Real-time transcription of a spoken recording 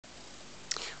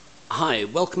Hi,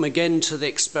 welcome again to the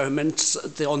experiments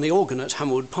on the organ at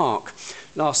Hamwood Park.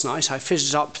 Last night I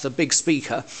fitted up the big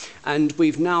speaker and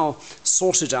we've now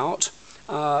sorted out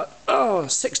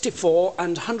 64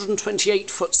 and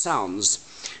 128 foot sounds,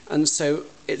 and so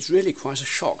it's really quite a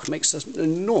shock, makes an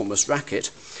enormous racket.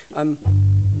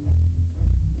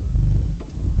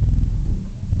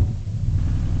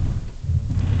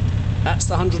 That's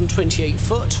the 128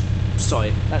 foot,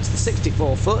 sorry, that's the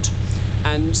 64 foot.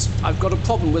 And I've got a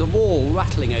problem with a wall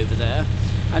rattling over there,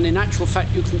 and in actual fact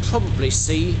you can probably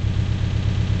see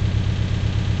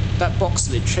that box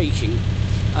lid shaking.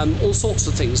 All sorts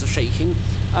of things are shaking.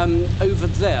 Over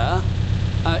there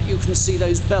you can see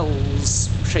those bells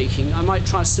shaking. I might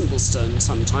try a cymbal stern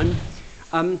sometime.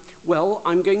 Well,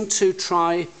 I'm going to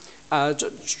try a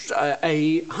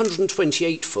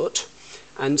 128 foot,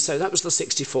 and so that was the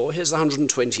 64, here's the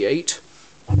 128.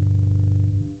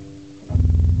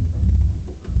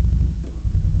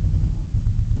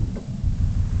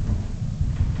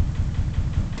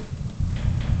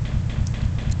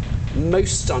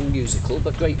 Most unmusical,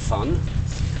 but great fun.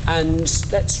 And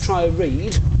let's try a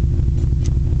reed.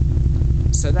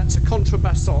 So that's a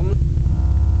contrabasson.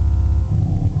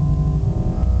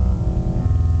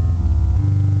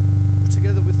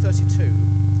 Together with 32.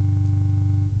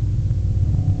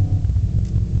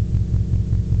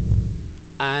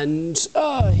 And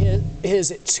here's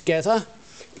it together.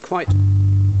 Quite.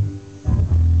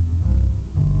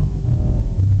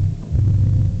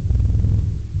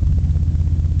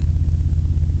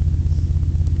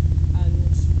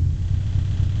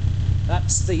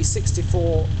 That's the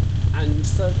 64 and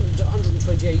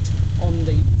 128 on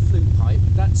the flute pipe.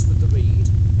 That's with the reed.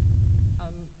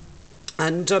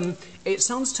 It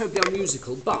sounds totally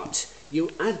unmusical, but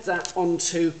you add that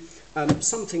onto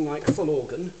something like full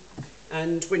organ,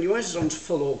 and when you add it onto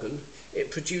full organ,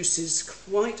 it produces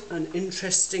quite an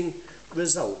interesting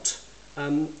result.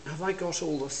 Have I got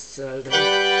all the third?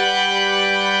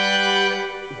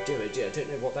 Dear, I don't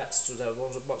know what that's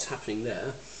what's happening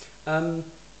there.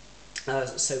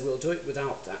 So we'll do it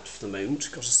without that for the moment.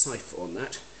 Got a cipher on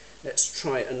that. Let's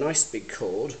try a nice big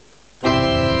chord.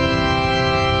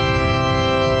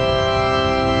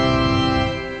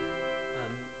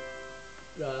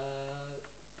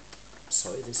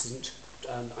 Sorry, this isn't.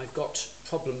 I've got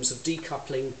problems of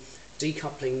decoupling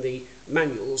the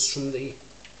manuals from the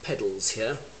pedals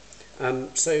here.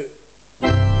 So.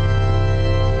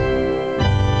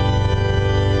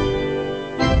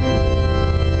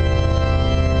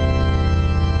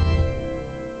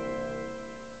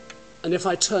 And if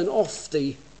I turn off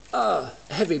the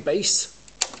heavy bass,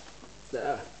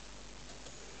 there.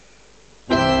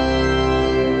 Now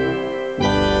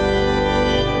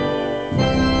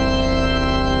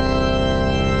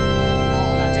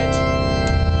that's it.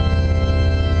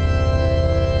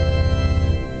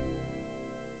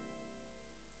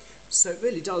 So it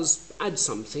really does add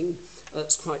something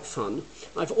that's quite fun.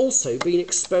 I've also been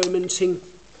experimenting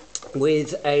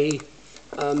with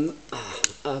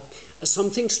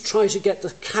something to try to get the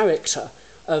character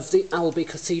of the Albi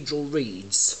Cathedral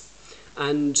reeds,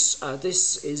 and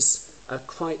this is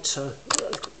quite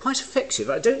effective.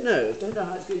 I don't know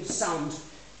how it's going to sound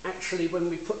actually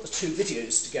when we put the two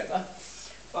videos together,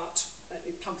 but let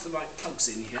me plug the right plugs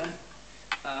in here.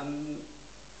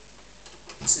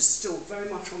 This is still very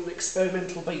much on an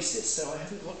experimental basis, so I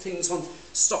haven't got things on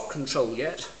stock control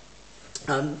yet.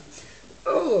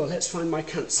 Let's find my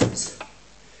cancels.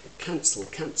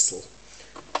 Cancel.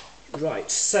 Right,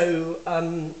 so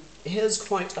here's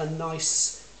quite a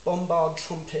nice bombard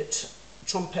trumpet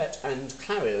and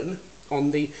clarion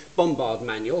on the bombard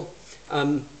manual.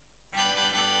 And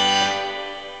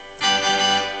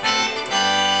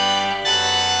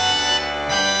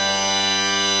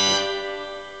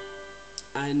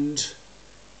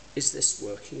is this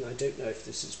working? I don't know if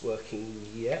this is working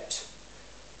yet.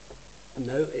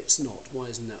 No, it's not. Why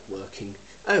isn't that working?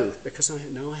 Oh, because I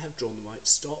have drawn the right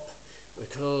stop.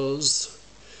 Because,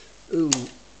 no,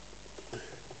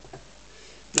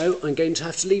 I'm going to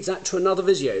have to leave that to another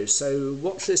video. So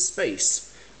watch this space.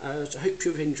 I hope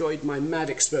you've enjoyed my mad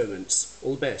experiments.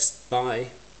 All the best.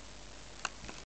 Bye.